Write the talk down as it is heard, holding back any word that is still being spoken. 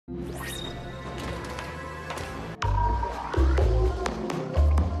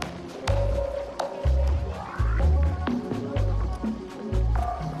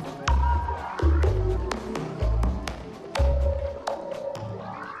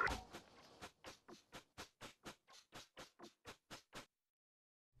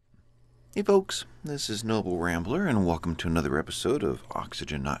Hey folks, this is Noble Rambler and welcome to another episode of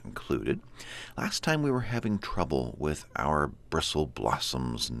Oxygen Not Included. Last time we were having trouble with our bristle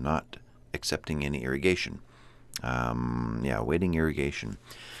blossoms not accepting any irrigation. Waiting irrigation.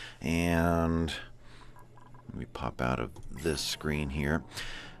 And let me pop out of this screen here.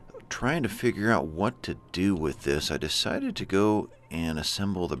 Trying to figure out what to do with this, I decided to go and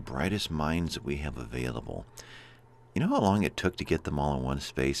assemble the brightest minds that we have available. You know how long it took to get them all in one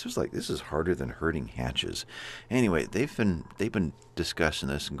space? It was like, this is harder than herding hatches. Anyway, they've been discussing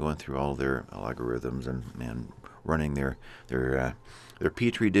this and going through all their algorithms and running their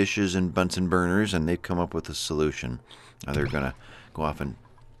petri dishes and Bunsen burners, and they've come up with a solution. Now they're gonna go off and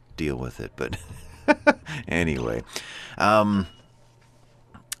deal with it, but anyway, I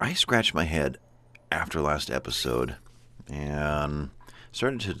scratched my head after last episode and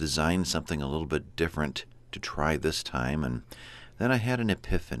started to design something a little bit different to try this time, and then I had an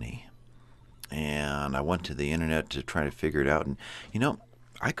epiphany, and I went to the internet to try to figure it out, and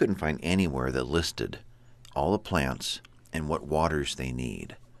I couldn't find anywhere that listed all the plants and what waters they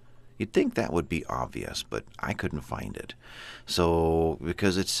need. You'd think that would be obvious, but I couldn't find it. So,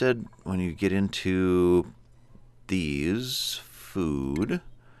 because it said when you get into these food,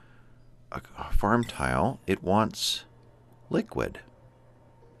 a farm tile, it wants liquid.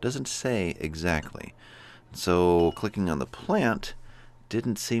 Doesn't say exactly. So clicking on the plant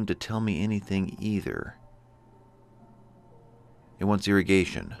didn't seem to tell me anything either. It wants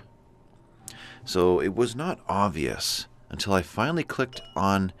irrigation. So it was not obvious until I finally clicked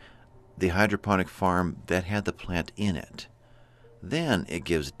on the hydroponic farm that had the plant in it. Then it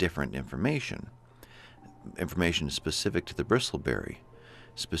gives different information. Information specific to the bristleberry.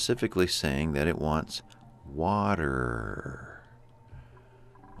 Specifically saying that it wants water.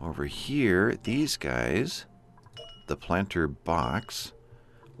 Over here, these guys, the planter box,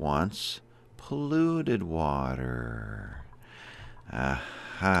 wants polluted water.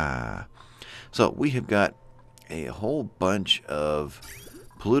 Aha. So we have got a whole bunch of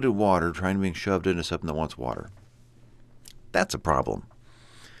polluted water trying to be shoved into something that wants water. That's a problem.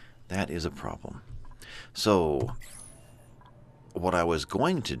 That is a problem. So what I was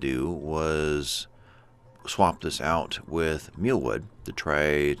going to do was swap this out with mealwood to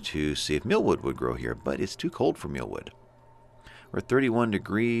try to see if mealwood would grow here, but it's too cold for mealwood. We're at 31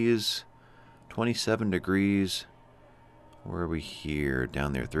 degrees, 27 degrees. Where are we here?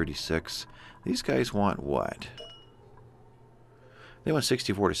 Down there, 36. These guys want what? They want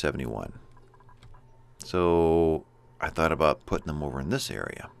 64 to 71. So I thought about putting them over in this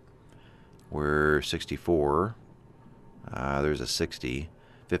area. We're 64. There's a 60.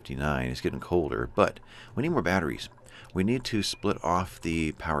 59. It's getting colder, but we need more batteries. We need to split off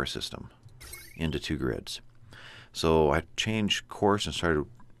the power system into two grids. So I changed course and started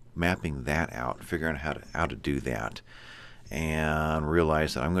mapping that out, figuring out how to do that, and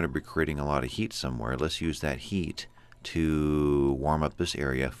realized that I'm going to be creating a lot of heat somewhere. Let's use that heat to warm up this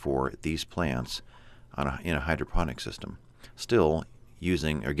area for these plants in a hydroponic system. Still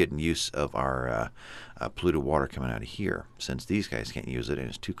using or getting use of our polluted water coming out of here, since these guys can't use it and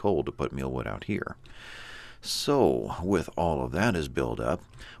it's too cold to put mealwood out here. So with all of that as built up,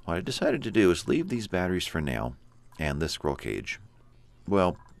 what I decided to do is leave these batteries for now and this squirrel cage.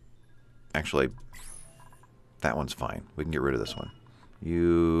 Well, actually, that one's fine. We can get rid of this one.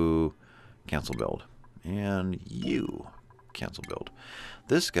 You cancel build, and you cancel build.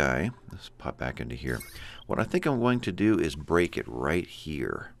 This guy, let's pop back into here. What I think I'm going to do is break it right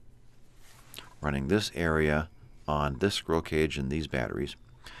here. Running this area on this squirrel cage and these batteries,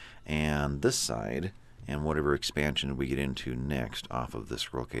 and this side, and whatever expansion we get into next off of this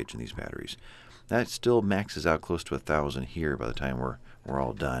squirrel cage and these batteries. That still maxes out close to 1,000 here by the time we're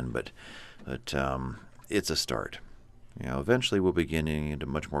all done, but it's a start. Eventually we'll be getting into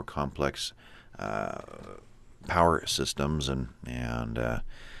much more complex power systems and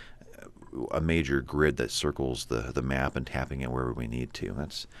a major grid that circles the map and tapping it wherever we need to.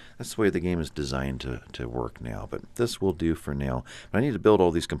 That's the way the game is designed to work now. But this will do for now. But I need to build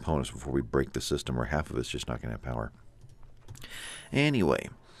all these components before we break the system, or half of it's just not going to have power. Anyway,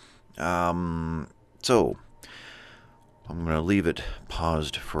 so I'm going to leave it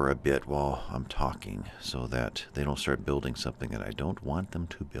paused for a bit while I'm talking so that they don't start building something that I don't want them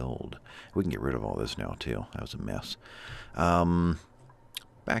to build. We can get rid of all this now, too. That was a mess.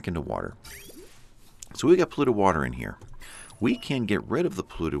 Back into water. So we got polluted water in here. We can get rid of the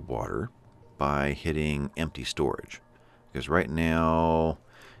polluted water by hitting empty storage. Because right now,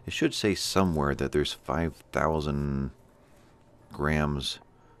 it should say somewhere that there's 5,000 grams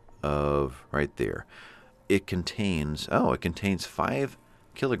of, right there. It contains 5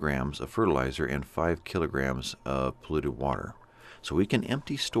 kilograms of fertilizer and 5 kilograms of polluted water. So we can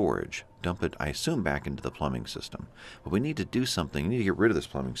empty storage, dump it, I assume, back into the plumbing system. But we need to do something. We need to get rid of this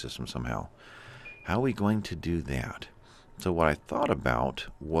plumbing system somehow. How are we going to do that? So what I thought about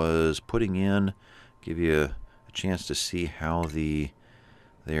was putting in, give you a chance to see how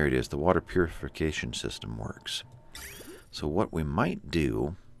there it is, the water purification system works. So what we might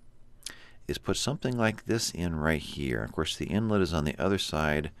do is put something like this in right here. Of course, the inlet is on the other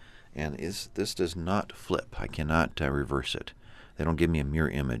side, and this does not flip. I cannot reverse it. They don't give me a mirror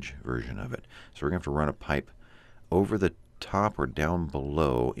image version of it. So we're going to have to run a pipe over the top or down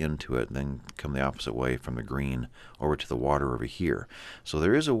below into it, and then come the opposite way from the green over to the water over here. So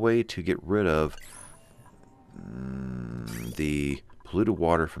there is a way to get rid of the polluted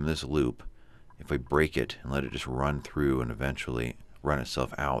water from this loop if we break it and let it just run through and eventually run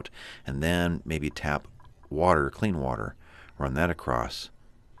itself out, and then maybe tap water, clean water, run that across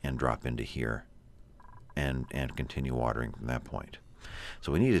and drop into here and continue watering from that point.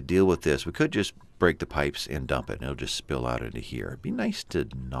 So we need to deal with this. We could just break the pipes and dump it and it'll just spill out into here. It'd be nice to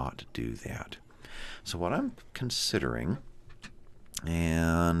not do that. So what I'm considering,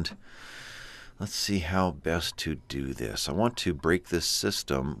 and let's see how best to do this. I want to break this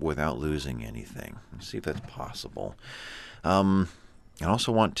system without losing anything. Let's see if that's possible. I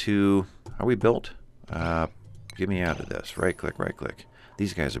also want to, are we built? Get me out of this. Right click, right click.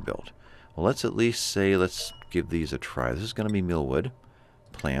 These guys are built. Well, let's at least say, let's give these a try. This is going to be millwood,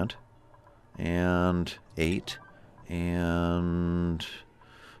 plant, and 8, and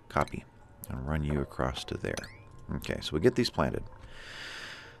copy. And run you across to there. Okay, so we get these planted.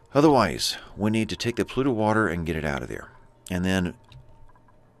 Otherwise, we need to take the polluted water and get it out of there. And then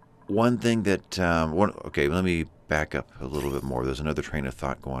one thing that, okay, let me back up a little bit more. There's another train of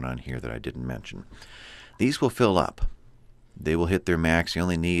thought going on here that I didn't mention. These will fill up. They will hit their max. You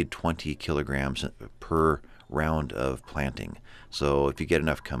only need 20 kilograms per round of planting. So if you get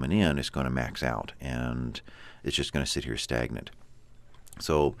enough coming in, it's going to max out, and it's just going to sit here stagnant.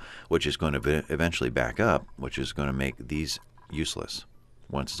 So, which is going to eventually back up, which is going to make these useless.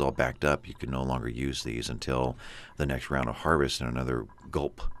 Once it's all backed up, you can no longer use these until the next round of harvest and another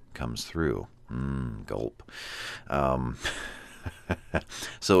gulp comes through. Gulp.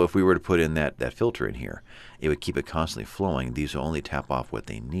 So if we were to put in that filter in here, it would keep it constantly flowing. These will only tap off what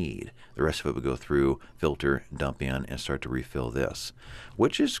they need. The rest of it would go through, filter, dump in, and start to refill this,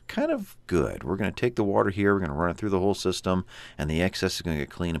 which is kind of good. We're going to take the water here, we're going to run it through the whole system, and the excess is going to get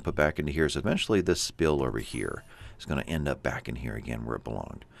clean and put back into here. So eventually this spill over here is going to end up back in here again where it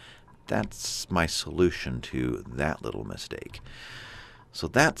belonged. That's my solution to that little mistake. So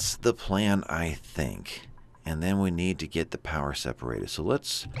that's the plan, I think. And then we need to get the power separated. So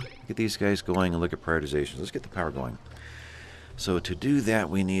let's get these guys going and look at prioritizations. Let's get the power going. So to do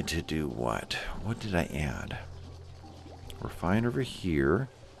that, we need to do what? What did I add? We're fine over here.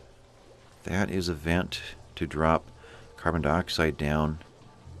 That is a vent to drop carbon dioxide down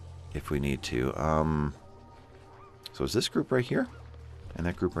if we need to. So is this group right here? And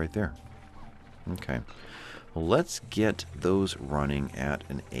that group right there. Okay. Well, let's get those running at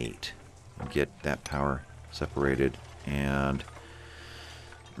an 8. And get that power separated, and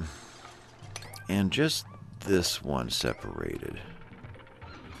just this one separated,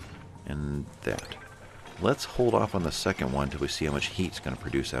 and that. Let's hold off on the second one till we see how much heat's going to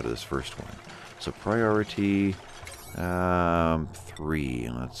produce out of this first one. So priority 3,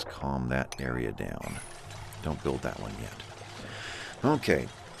 and let's calm that area down. Don't build that one yet. Okay,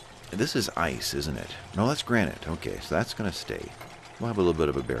 this is ice, isn't it? No, that's granite. Okay, so that's going to stay. We'll have a little bit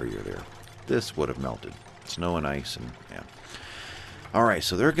of a barrier there. This would have melted. Snow and ice, and yeah. Alright,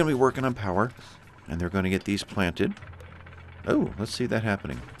 so they're going to be working on power, and they're going to get these planted. Oh, let's see that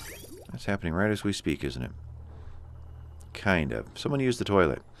happening. That's happening right as we speak, isn't it? Kind of. Someone used the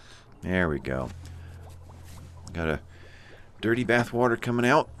toilet. There we go. Got a dirty bath water coming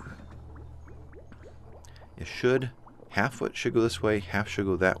out. It should, half foot should go this way, half should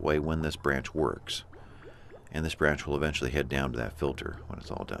go that way when this branch works. And this branch will eventually head down to that filter when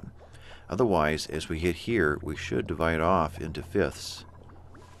it's all done. Otherwise, as we hit here, we should divide off into fifths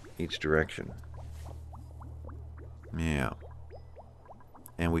each direction. Yeah.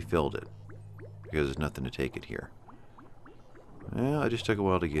 And we filled it because there's nothing to take it here. Well, it just took a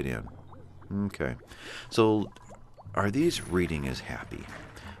while to get in. Okay. So, are these reading as happy?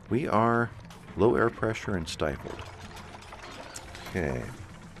 We are low air pressure and stifled. Okay.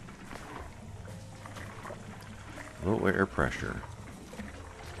 Low air pressure.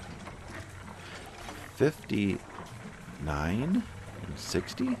 59 and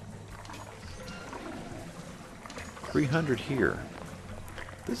 60. 300 here.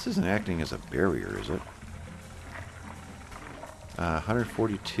 This isn't acting as a barrier, is it?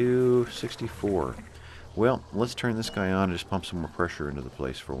 142, 64. Well, let's turn this guy on and just pump some more pressure into the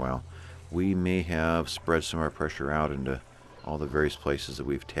place for a while. We may have spread some of our pressure out into all the various places that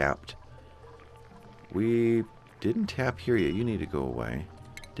we've tapped. We didn't tap here yet. You need to go away.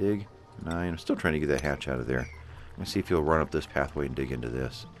 Dig. 9. I'm still trying to get that hatch out of there. I'm going to see if he'll run up this pathway and dig into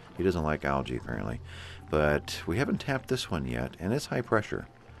this. He doesn't like algae, apparently. But we haven't tapped this one yet, and it's high pressure.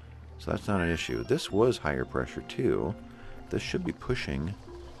 So that's not an issue. This was higher pressure, too. This should be pushing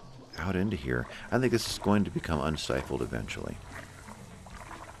out into here. I think this is going to become unstifled eventually.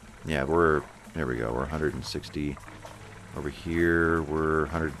 Yeah, there we go. We're 160. Over here, we're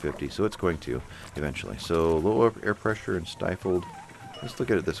 150. So it's going to eventually. So low air pressure and stifled. Let's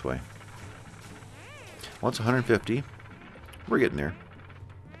look at it this way. Once 150. We're getting there.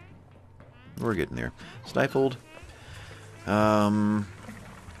 We're getting there. Stifled. Probably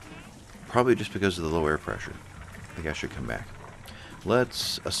just because of the low air pressure. I think I should come back.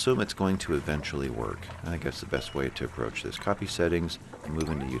 Let's assume it's going to eventually work. I think that's the best way to approach this. Copy settings and move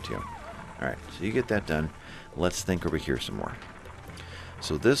into YouTube. Alright, so you get that done. Let's think over here some more.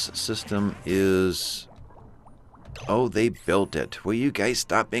 So this system is... Oh, they built it. Will you guys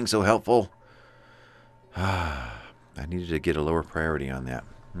stop being so helpful? I needed to get a lower priority on that.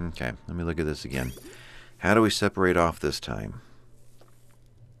 Okay, let me look at this again. How do we separate off this time?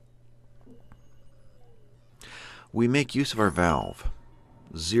 We make use of our valve.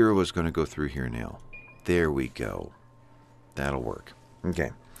 0 is going to go through here now. There we go. That'll work.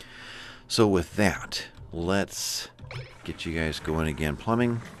 Okay. So with that, let's get you guys going again.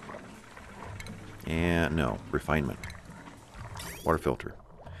 Plumbing. And no, refinement. Water filter.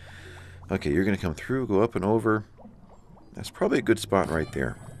 Okay, you're going to come through, go up and over. That's probably a good spot right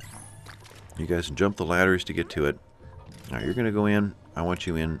there. You guys can jump the ladders to get to it. Now you're going to go in. I want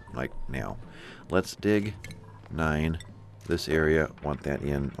you in like now. Let's dig 9. This area, want that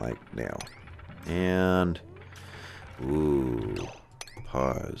in like now. And, ooh,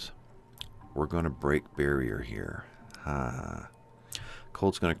 pause. We're going to break barrier here.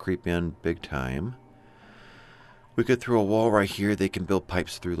 Cold's going to creep in big time. We could throw a wall right here. They can build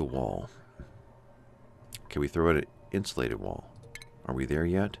pipes through the wall. Can we throw an insulated wall? Are we there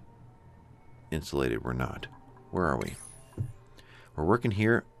yet? Insulated, we're not. Where are we? We're working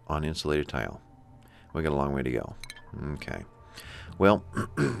here on insulated tile. We got a long way to go. Okay. Well,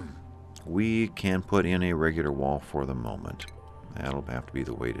 we can put in a regular wall for the moment. That'll have to be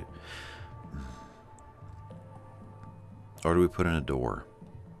the way to... Or do we put in a door?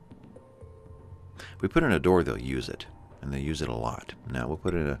 If we put in a door, they'll use it. And they use it a lot. Now we'll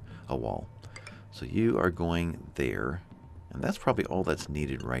put in a wall. So you are going there. And that's probably all that's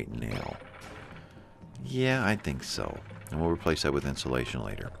needed right now. Yeah, I think so. And we'll replace that with insulation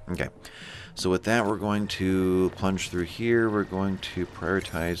later. Okay. So with that, we're going to plunge through here. We're going to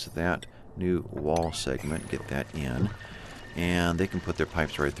prioritize that new wall segment. Get that in. And they can put their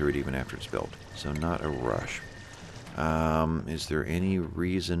pipes right through it even after it's built. So not a rush. Is there any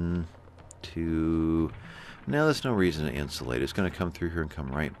reason to... No, there's no reason to insulate. It's going to come through here and come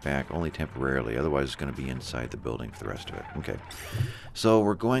right back, only temporarily. Otherwise, it's going to be inside the building for the rest of it. Okay. So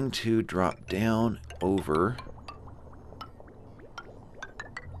we're going to drop down over...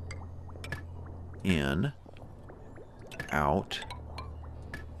 in, out,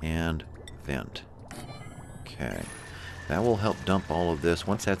 and vent. Okay. That will help dump all of this.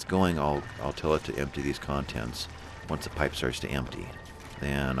 Once that's going, I'll tell it to empty these contents. Once the pipe starts to empty,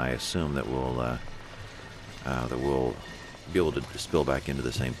 then I assume that we'll be able to spill back into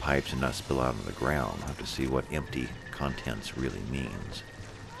the same pipes and not spill out on the ground. We'll have to see what empty contents really means.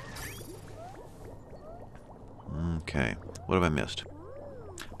 Okay. What have I missed?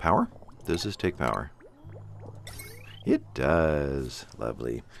 Power? Does this take power? It does.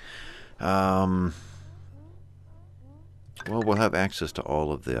 Lovely. Well, we'll have access to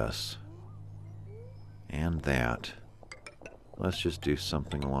all of this. And that. Let's just do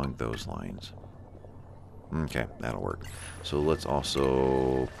something along those lines. Okay, that'll work. So let's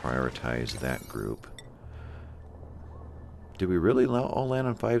also prioritize that group. Did we really all land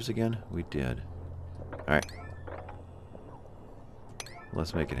on 5s again? We did. Alright.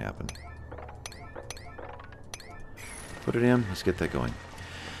 Let's make it happen. Put it in. Let's get that going.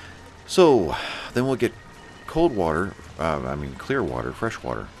 So, then we'll get cold water, clear water, fresh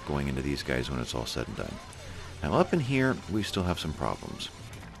water, going into these guys when it's all said and done. Now, up in here, we still have some problems.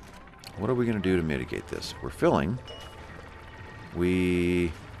 What are we going to do to mitigate this? We're filling. What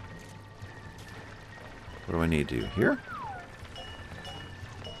do I need to do? Here?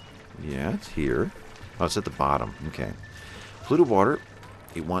 Yeah, it's here. Oh, it's at the bottom. Okay. Fluid water.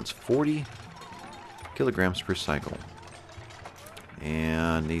 It wants 40 kilograms per cycle.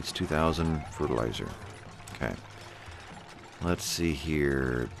 And needs 2,000 fertilizer. Okay. Let's see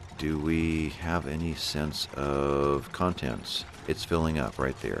here. Do we have any sense of contents? It's filling up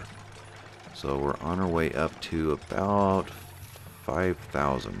right there. So we're on our way up to about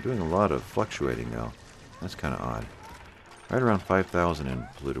 5,000. Doing a lot of fluctuating though. That's kind of odd. Right around 5,000 in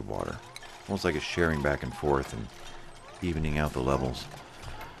polluted water. Almost like it's sharing back and forth and evening out the levels.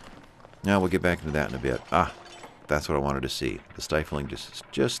 Now we'll get back into that in a bit. Ah, that's what I wanted to see. The stifling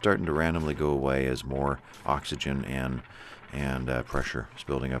just starting to randomly go away as more oxygen and pressure is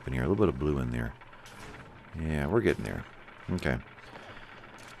building up in here. A little bit of blue in there. Yeah, we're getting there. Okay.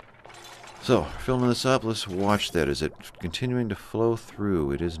 So, filling this up, let's watch that. Is it continuing to flow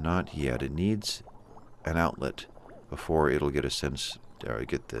through? It is not yet. It needs an outlet before it'll get a sense, or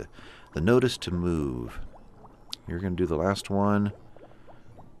get the notice to move. You're going to do the last one.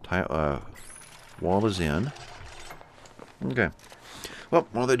 Wall is in. Okay. Well,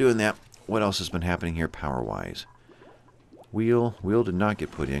 while they're doing that, what else has been happening here power-wise? Wheel did not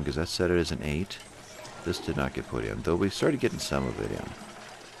get put in because that set it as an 8. This did not get put in, though we started getting some of it in.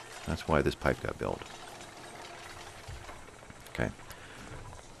 That's why this pipe got built. Okay.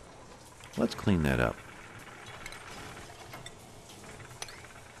 Let's clean that up.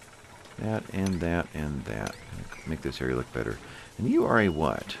 That and that and that. Make this area look better. And you are a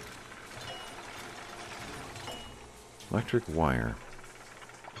what? Electric wire.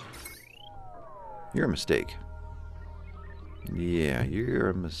 You're a mistake. Yeah, you're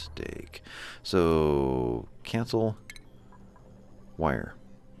a mistake. So, cancel wire.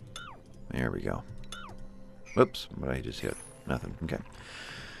 There we go. Whoops, what did I just hit? Nothing. Okay.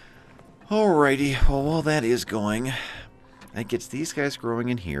 Alrighty, well, while that is going, that gets these guys growing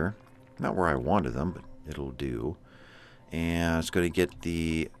in here. Not where I wanted them, but it'll do. And it's going to get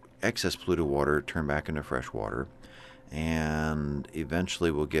the excess polluted water turned back into fresh water. And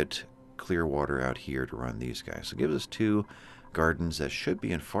eventually we'll get clear water out here to run these guys. So it gives us 2 gardens that should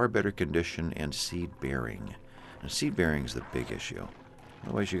be in far better condition and seed bearing. And seed bearing is the big issue.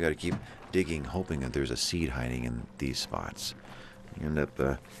 Otherwise you got to keep digging, hoping that there's a seed hiding in these spots. You end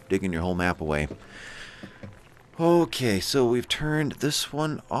up digging your whole map away. Okay, so we've turned this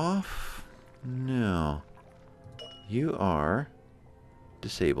one off. No. You are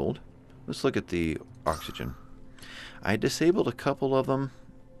disabled. Let's look at the oxygen. I disabled a couple of them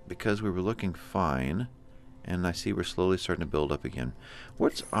because we were looking fine. And I see we're slowly starting to build up again.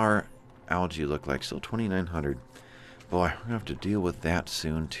 What's our algae look like? Still 2,900. Boy, we're going to have to deal with that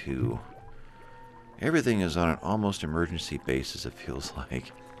soon, too. Everything is on an almost emergency basis, it feels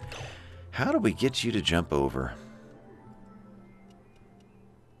like. How do we get you to jump over?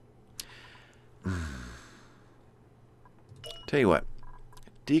 Tell you what.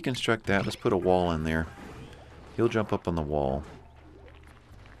 Deconstruct that. Let's put a wall in there. He'll jump up on the wall.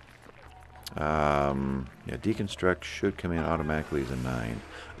 Yeah, deconstruct should come in automatically as a 9.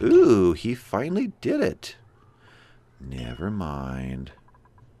 Ooh, he finally did it. Never mind.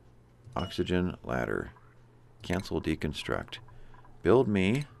 Oxygen ladder. Cancel deconstruct. Build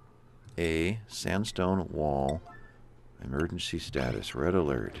me a sandstone wall. Emergency status. Red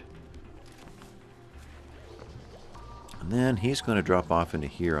alert. And then he's going to drop off into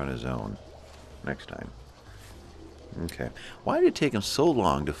here on his own next time. Okay. Why did it take him so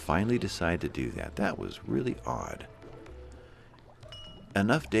long to finally decide to do that? That was really odd.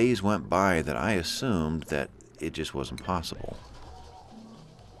 Enough days went by that I assumed that it just wasn't possible.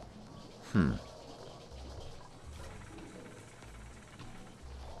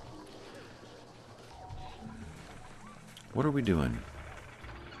 What are we doing?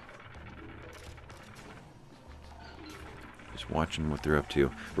 Just watching what they're up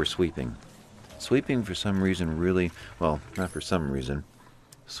to. We're sweeping. Sweeping for some reason really, well, not for some reason.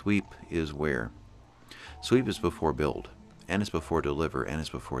 Sweep is where? Sweep is before build, and it's before deliver, and it's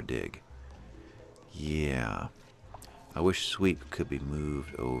before dig. Yeah. I wish sweep could be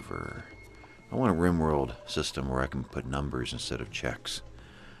moved over. I want a RimWorld system where I can put numbers instead of checks.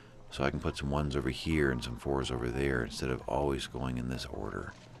 So I can put some 1s over here and some 4s over there instead of always going in this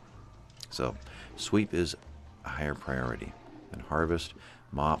order. So, sweep is a higher priority than harvest,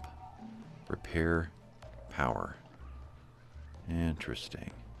 mop, repair, power.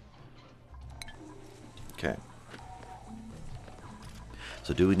 Interesting. Okay.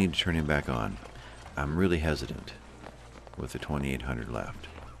 So do we need to turn him back on? I'm really hesitant with the 2,800 left.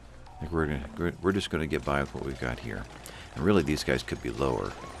 I think we're just going to get by with what we've got here. And really these guys could be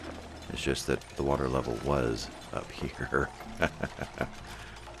lower. It's just that the water level was up here.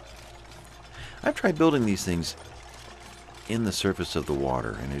 I've tried building these things in the surface of the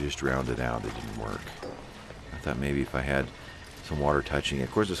water, and it just drowned it out. It didn't work. I thought maybe if I had some water touching it.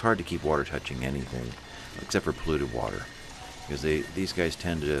 Of course, it's hard to keep water touching anything, except for polluted water, because these guys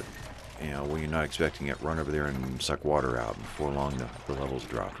tend to, when you're not expecting it, run over there and suck water out. Before long, the levels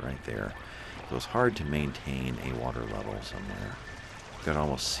dropped right there. So it's hard to maintain a water level somewhere. You've got to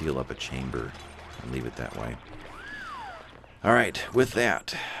almost seal up a chamber and leave it that way. All right, with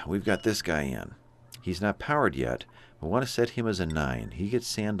that, we've got this guy in. He's not powered yet. We want to set him as a 9. He gets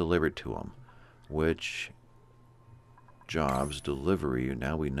sand delivered to him, which jobs delivery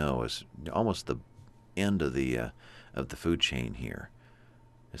now we know is almost the end of the food chain here,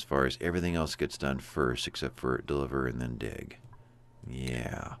 as far as everything else gets done first except for deliver and then dig.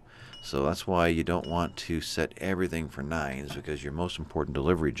 Yeah, so that's why you don't want to set everything for 9s, because your most important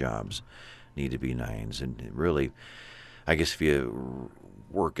delivery jobs need to be 9s. And really, I guess if you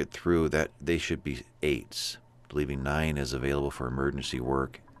work it through, that they should be 8s, leaving 9 as available for emergency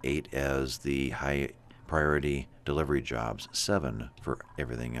work, 8 as the high priority delivery jobs, 7 for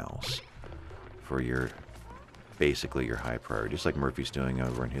everything else, for basically your high priority, just like Murphy's doing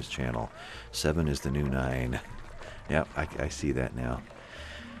over in his channel. 7 is the new 9. Yep, I see that now.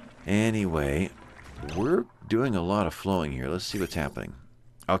 Anyway, we're doing a lot of flowing here. Let's see what's happening.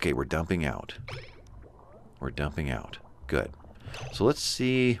 Okay, we're dumping out. We're dumping out. Good. So let's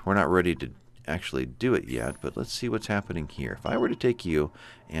see. We're not ready to actually do it yet, but let's see what's happening here. If I were to take you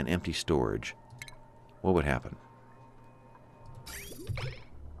and empty storage, what would happen?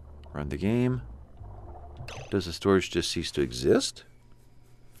 Run the game. Does the storage just cease to exist?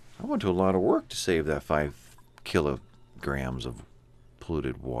 I went to a lot of work to save that 5 kilograms of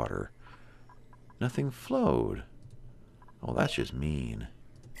polluted water. Nothing flowed. Oh, that's just mean.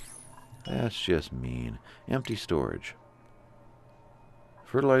 That's just mean. Empty storage.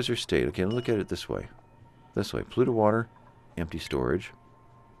 Fertilizer state. Okay, look at it this way. This way. Polluted water. Empty storage.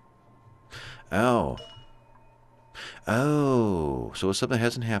 Oh. Oh. So something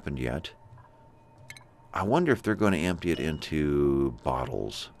hasn't happened yet. I wonder if they're going to empty it into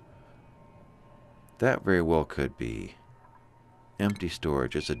bottles. That very well could be. Empty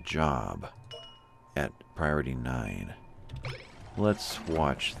storage is a job at priority 9. Let's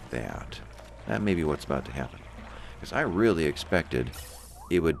watch that. That may be what's about to happen. Because I really expected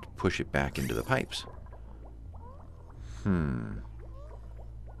it would push it back into the pipes.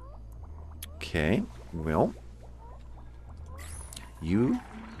 Okay, well, you,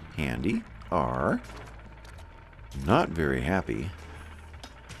 Handy, are not very happy.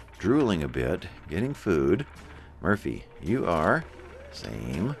 Drooling a bit, getting food. Murphy, you are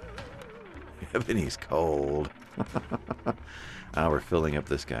same. Ebony's cold. We're filling up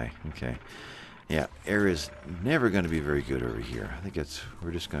this guy. Okay. Yeah, air is never going to be very good over here. I think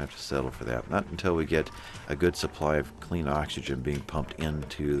we're just going to have to settle for that. Not until we get a good supply of clean oxygen being pumped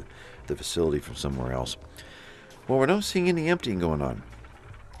into the facility from somewhere else. Well, we're not seeing any emptying going on.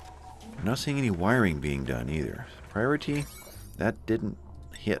 We're not seeing any wiring being done either. Priority, that didn't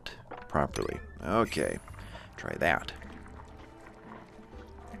hit properly. Okay, try that.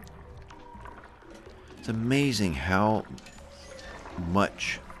 It's amazing how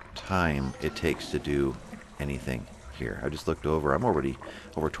much time it takes to do anything here. I just looked over. I'm already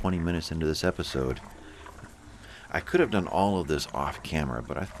over 20 minutes into this episode. I could have done all of this off camera,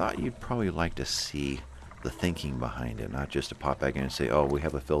 but I thought you'd probably like to see the thinking behind it, not just to pop back in and say, oh, we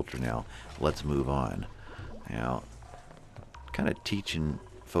have a filter now, let's move on. Now, kind of teaching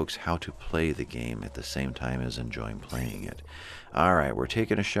folks how to play the game at the same time as enjoying playing it. All right, we're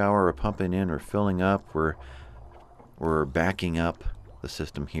taking a shower, we're pumping in, we're filling up, we're backing up the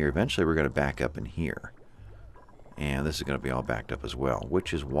system here. Eventually we're going to back up in here, and this is going to be all backed up as well,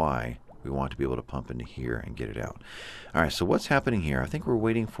 which is why we want to be able to pump into here and get it out. All right, so what's happening here? I think we're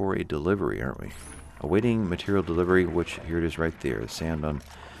waiting for a delivery, aren't we? Awaiting material delivery, which here it is right there. The sand on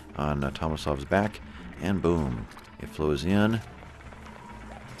Tomasov's back, and boom, it flows in,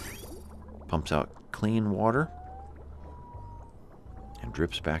 pumps out clean water, and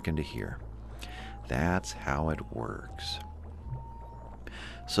drips back into here. That's how it works.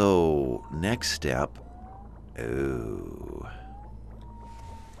 So, next step. Oh.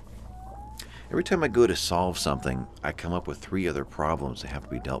 Every time I go to solve something, I come up with 3 other problems that have to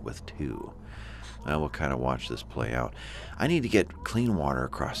be dealt with too. We'll kind of watch this play out. I need to get clean water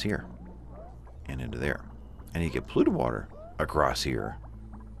across here and into there. I need to get polluted water across here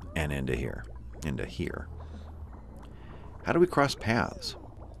and into here. Into here. How do we cross paths?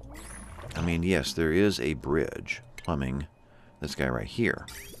 I mean, yes, there is a bridge plumbing this guy right here.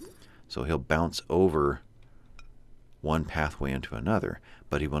 So he'll bounce over one pathway into another,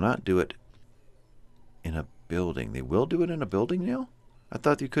 but he will not do it in a building. They will do it in a building now? I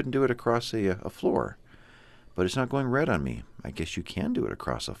thought you couldn't do it across a floor. But it's not going red on me. I guess you can do it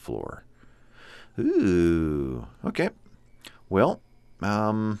across a floor. Ooh. Okay. Well,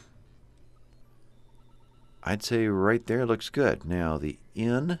 I'd say right there looks good. Now, the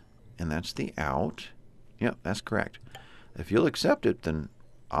in, and that's the out. Yep, that's correct. If you'll accept it, then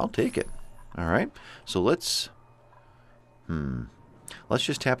I'll take it. All right? So let's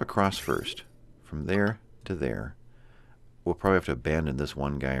just tap across first. From there to there. We'll probably have to abandon this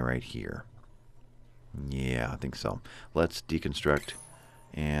one guy right here. Yeah, I think so. Let's deconstruct.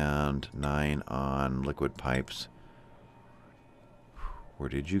 And 9 on liquid pipes. Where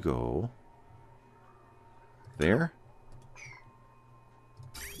did you go? There?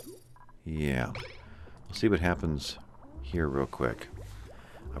 Yeah. We'll see what happens here real quick.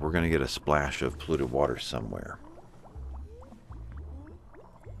 We're going to get a splash of polluted water somewhere.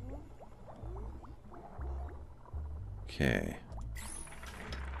 Okay.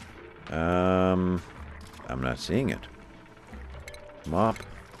 I'm not seeing it. Mop.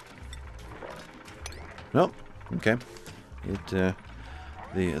 Nope. Okay. It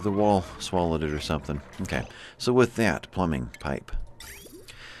the wall swallowed it or something. Okay. So with that plumbing pipe,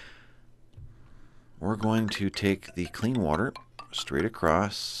 we're going to take the clean water straight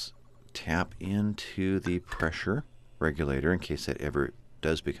across, tap into the pressure regulator in case that ever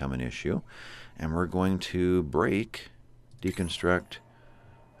does become an issue, and we're going to break, deconstruct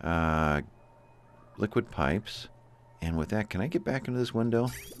liquid pipes. And with that, can I get back into this window?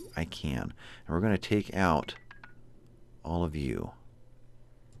 I can. And we're going to take out all of you.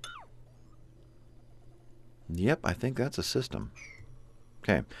 Yep, I think that's a system.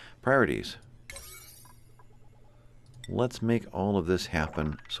 Okay, priorities. Let's make all of this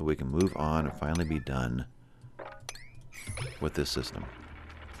happen so we can move on and finally be done with this system.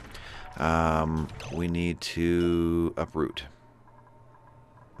 We need to uproot.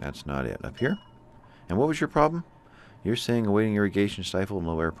 That's not it. Up here? And what was your problem? You're saying awaiting irrigation, stifle, and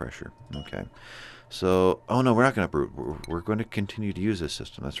low air pressure. Okay. So, oh no, we're not going to uproot. We're going to continue to use this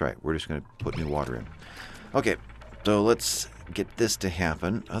system. That's right. We're just going to put new water in. Okay. So let's get this to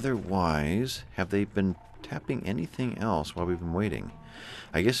happen. Otherwise, have they been tapping anything else while we've been waiting?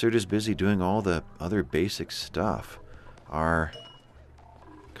 I guess they're just busy doing all the other basic stuff. Our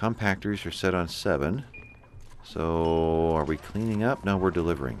compactors are set on 7. So, are we cleaning up? No, we're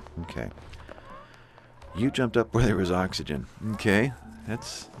delivering. Okay. You jumped up where there was oxygen. Okay,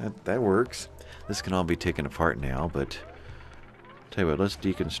 that works. This can all be taken apart now, but tell you what, let's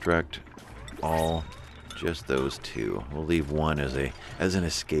deconstruct all just those 2. We'll leave one as an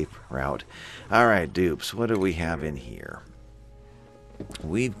escape route. All right, dupes, what do we have in here?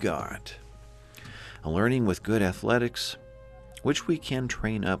 We've got a learning with good athletics, which we can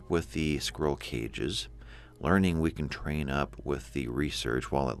train up with the squirrel cages. Learning we can train up with the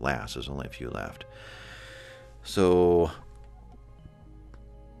research while it lasts. There's only a few left. So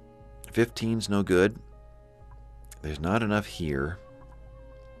 15's no good. There's not enough here.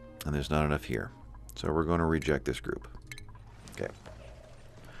 And there's not enough here. So we're going to reject this group. Okay.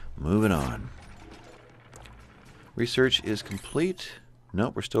 Moving on. Research is complete.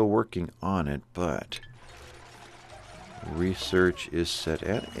 Nope, we're still working on it, but research is set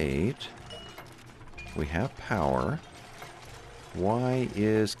at 8. We have power. Why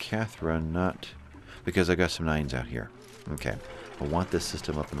is Catherine not... Because I got some 9s out here. Okay. I want this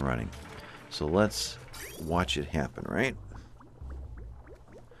system up and running. So let's watch it happen, right?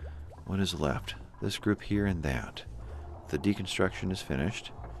 What is left? This group here and that. The deconstruction is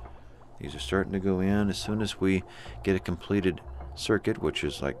finished. These are starting to go in. As soon as we get a completed circuit, which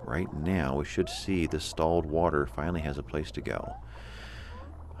is like right now, we should see the stalled water finally has a place to go.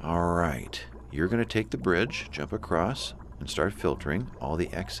 Alright. You're going to take the bridge, jump across, and start filtering all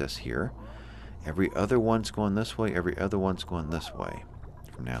the excess here. Every other one's going this way, every other one's going this way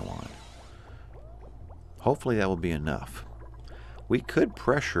from now on. Hopefully that will be enough. We could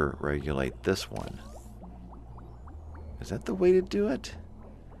pressure regulate this one. Is that the way to do it?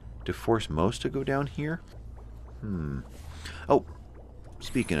 To force most to go down here? Oh,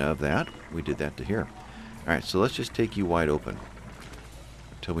 speaking of that, we did that to here. Alright, so let's just take you wide open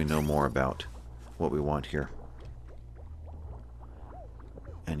until we know more about what we want here.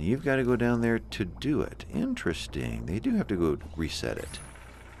 And you've got to go down there to do it. Interesting. They do have to go reset it.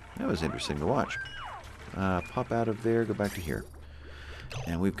 That was interesting to watch. Pop out of there, go back to here.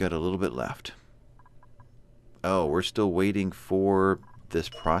 And we've got a little bit left. Oh, we're still waiting for this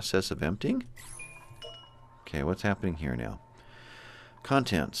process of emptying? Okay, what's happening here now?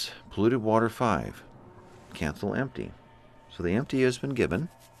 Contents. Polluted water 5. Cancel empty. So the empty has been given.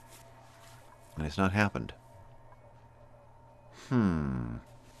 And it's not happened.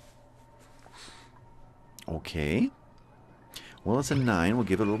 Okay. Well, it's a 9. We'll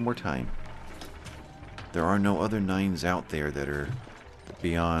give it a little more time. There are no other 9s out there that are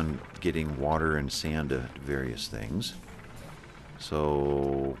beyond getting water and sand to various things.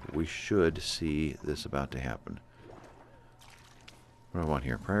 So we should see this about to happen. What do I want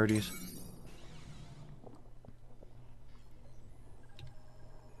here? Priorities?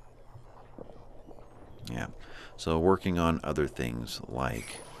 Yeah. So working on other things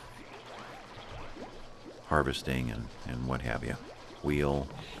like harvesting and what have you. We'll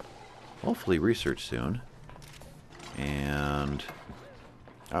hopefully research soon. And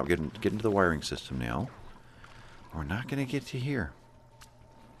I'll get into the wiring system now. We're not going to get to here.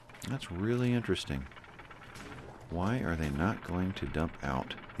 That's really interesting. Why are they not going to dump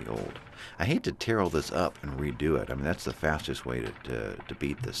out the old? I hate to tear all this up and redo it. I mean, that's the fastest way to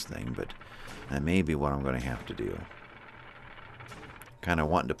beat this thing, but that may be what I'm going to have to do. Kind of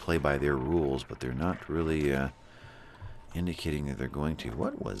wanting to play by their rules, but they're not really indicating that they're going to.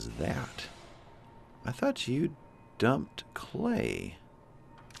 What was that? I thought you dumped clay.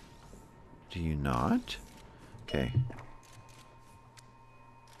 Do you not? Okay.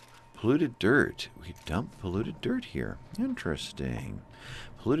 Polluted dirt. We dump polluted dirt here. Interesting.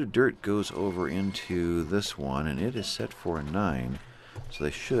 Polluted dirt goes over into this one, and it is set for a 9. So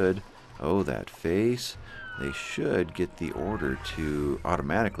they should... Oh, that face. They should get the order to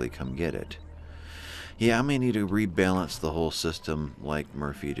automatically come get it. Yeah, I may need to rebalance the whole system like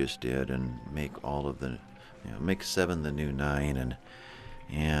Murphy just did and make all of the... make 7 the new 9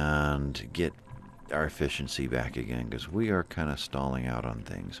 and get our efficiency back again, because we are kind of stalling out on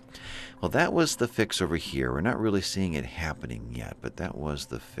things. Well, that was the fix over here. We're not really seeing it happening yet, but that was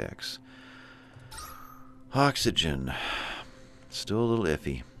the fix. Oxygen. Still a little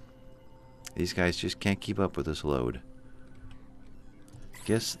iffy. These guys just can't keep up with this load.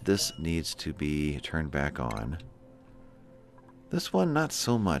 Guess this needs to be turned back on. This one, not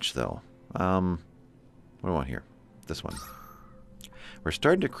so much, though. What do I want here? This one. We're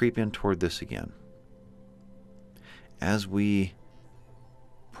starting to creep in toward this again. As we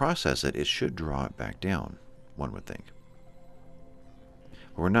process it, it should draw it back down, one would think.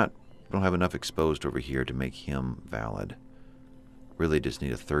 We don't have enough exposed over here to make him valid. Really just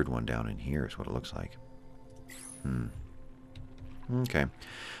need a third one down in here is what it looks like. Okay.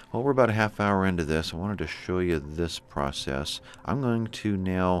 Well, we're about a half hour into this. I wanted to show you this process. I'm going to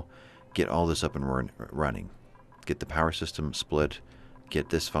now get all this up and running. Get the power system split,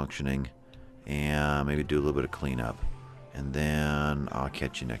 get this functioning, and maybe do a little bit of cleanup. And then I'll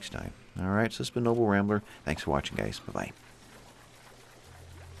catch you next time. Alright, so this has been Noble Rambler. Thanks for watching, guys. Bye-bye.